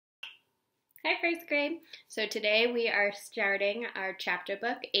Hi, first grade. So today we are starting our chapter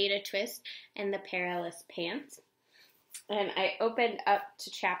book, Ada Twist and the Perilous Pants. And I opened up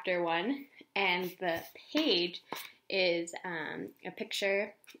to chapter 1, and the page is a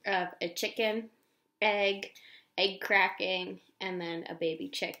picture of a chicken, egg cracking, and then a baby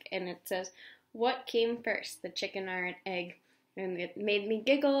chick. And it says, what came first, the chicken or an egg? And it made me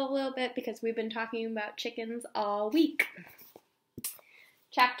giggle a little bit because we've been talking about chickens all week.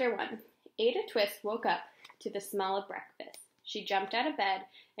 Chapter 1. Ada Twist woke up to the smell of breakfast. She jumped out of bed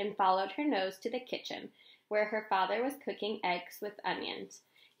and followed her nose to the kitchen, where her father was cooking eggs with onions.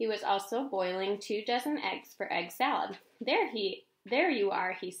 He was also boiling 2 dozen eggs for egg salad. There you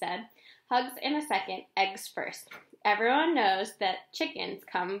are, he said. Hugs in a second, eggs first. Everyone knows that chickens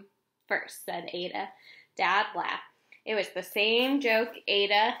come first, said Ada. Dad laughed. It was the same joke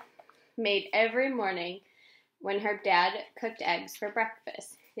Ada made every morning when her dad cooked eggs for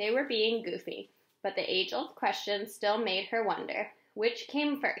breakfast. They were being goofy, but the age-old question still made her wonder, which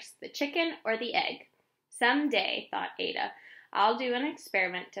came first, the chicken or the egg? Someday, thought Ada, I'll do an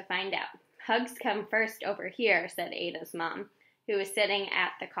experiment to find out. Hugs come first over here, said Ada's mom, who was sitting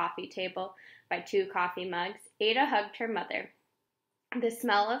at the coffee table by 2 coffee mugs. Ada hugged her mother. The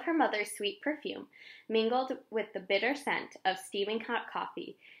smell of her mother's sweet perfume mingled with the bitter scent of steaming hot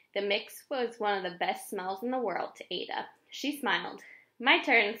coffee. The mix was one of the best smells in the world to Ada. She smiled. My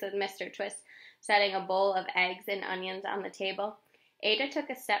turn, said Mr. Twist, setting a bowl of eggs and onions on the table. Ada took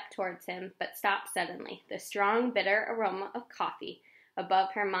a step towards him, but stopped suddenly. The strong, bitter aroma of coffee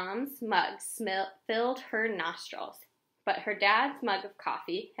above her mom's mug filled her nostrils. But her dad's mug of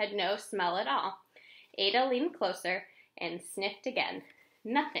coffee had no smell at all. Ada leaned closer and sniffed again.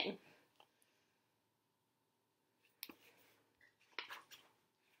 Nothing.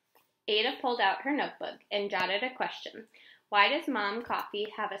 Ada pulled out her notebook and jotted a question. Why does Mom Coffee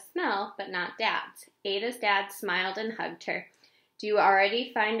have a smell but not Dad's? Ada's dad smiled and hugged her. Do you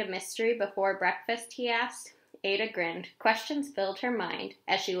already find a mystery before breakfast? He asked. Ada grinned. Questions filled her mind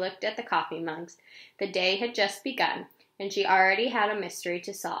as she looked at the coffee mugs. The day had just begun, and she already had a mystery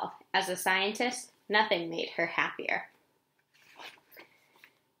to solve. As a scientist, nothing made her happier.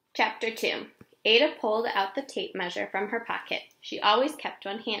 Chapter 2. Ada pulled out the tape measure from her pocket. She always kept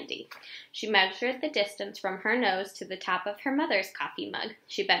one handy. She measured the distance from her nose to the top of her mother's coffee mug.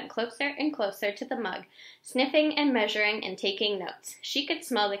 She bent closer and closer to the mug, sniffing and measuring and taking notes. She could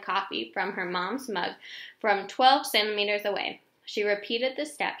smell the coffee from her mom's mug from 12 centimeters away. She repeated the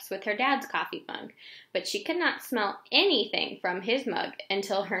steps with her dad's coffee mug, but she could not smell anything from his mug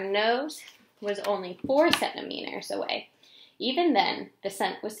until her nose was only 4 centimeters away. Even then, the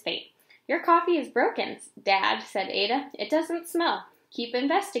scent was faint. Your coffee is broken, Dad, said Ada. It doesn't smell. Keep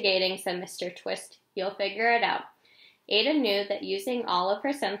investigating, said Mr. Twist. You'll figure it out. Ada knew that using all of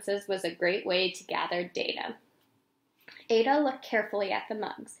her senses was a great way to gather data. Ada looked carefully at the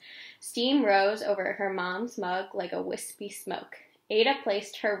mugs. Steam rose over her mom's mug like a wispy smoke. Ada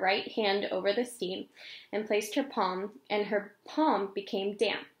placed her right hand over the steam and placed her palm, and her palm became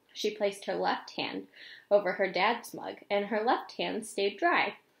damp. She placed her left hand over her dad's mug, and her left hand stayed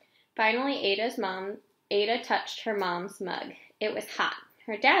dry. Finally, Ada touched her mom's mug. It was hot.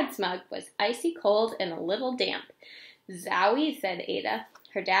 Her dad's mug was icy cold and a little damp. Zowie, said Ada.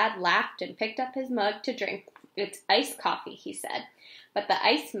 Her dad laughed and picked up his mug to drink. It's iced coffee, he said. But the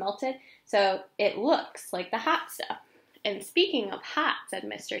ice melted, so it looks like the hot stuff. And speaking of hot, said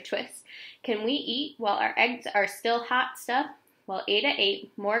Mr. Twist, can we eat while our eggs are still hot stuff? While Ada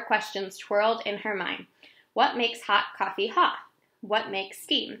ate, more questions twirled in her mind. What makes hot coffee hot? What makes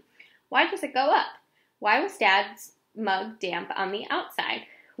steam? Why does it go up? Why was Dad's mug damp on the outside?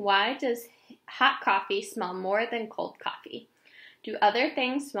 Why does hot coffee smell more than cold coffee? Do other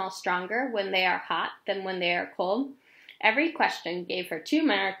things smell stronger when they are hot than when they are cold? Every question gave her 2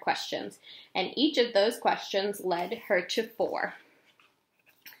 more questions, and each of those questions led her to 4.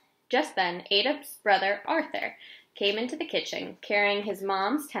 Just then, Ada's brother, Arthur, came into the kitchen carrying his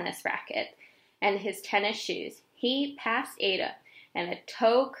mom's tennis racket and his tennis shoes. He passed Ada, and a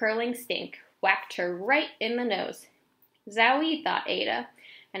toe-curling stink whacked her right in the nose. Zowie, thought Ada.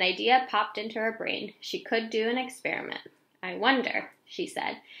 An idea popped into her brain. She could do an experiment. I wonder, she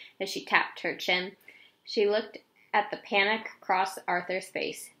said, as she tapped her chin. She looked at the panic across Arthur's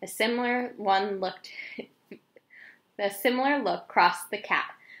face. A similar look crossed the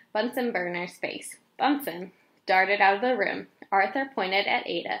cat, Bunsen Burner's face. Bunsen darted out of the room. Arthur pointed at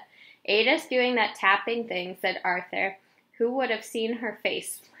Ada. Ada's doing that tapping thing, said Arthur. Who would have seen her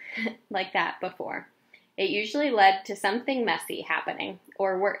face like that before? It usually led to something messy happening,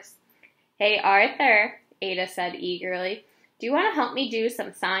 or worse. Hey, Arthur, Ada said eagerly. Do you want to help me do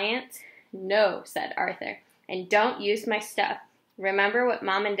some science? "No," said Arthur, "and don't use my stuff. Remember what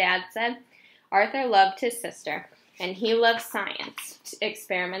Mom and Dad said?" Arthur loved his sister, and he loved science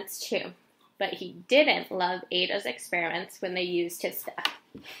experiments too. But he didn't love Ada's experiments when they used his stuff.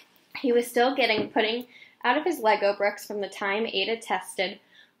 He was still getting pudding out of his Lego bricks from the time Ada tested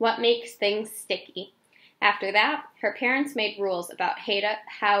what makes things sticky. After that, her parents made rules about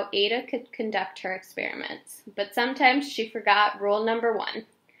how Ada could conduct her experiments. But sometimes she forgot rule number 1,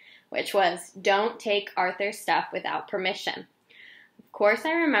 which was, don't take Arthur's stuff without permission. "Of course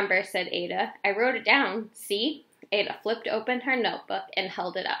I remember," said Ada. "I wrote it down. See?" Ada flipped open her notebook and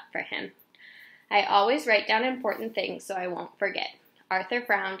held it up for him. "I always write down important things so I won't forget." Arthur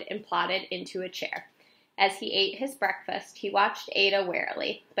frowned and plodded into a chair. As he ate his breakfast, he watched Ada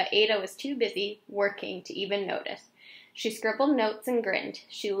warily, but Ada was too busy working to even notice. She scribbled notes and grinned.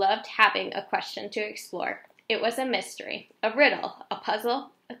 She loved having a question to explore. It was a mystery, a riddle, a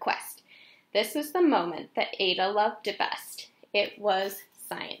puzzle, a quest. This was the moment that Ada loved best. It was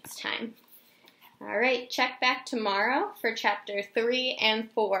science time. All right, check back tomorrow for chapter 3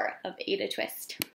 and 4 of Ada Twist.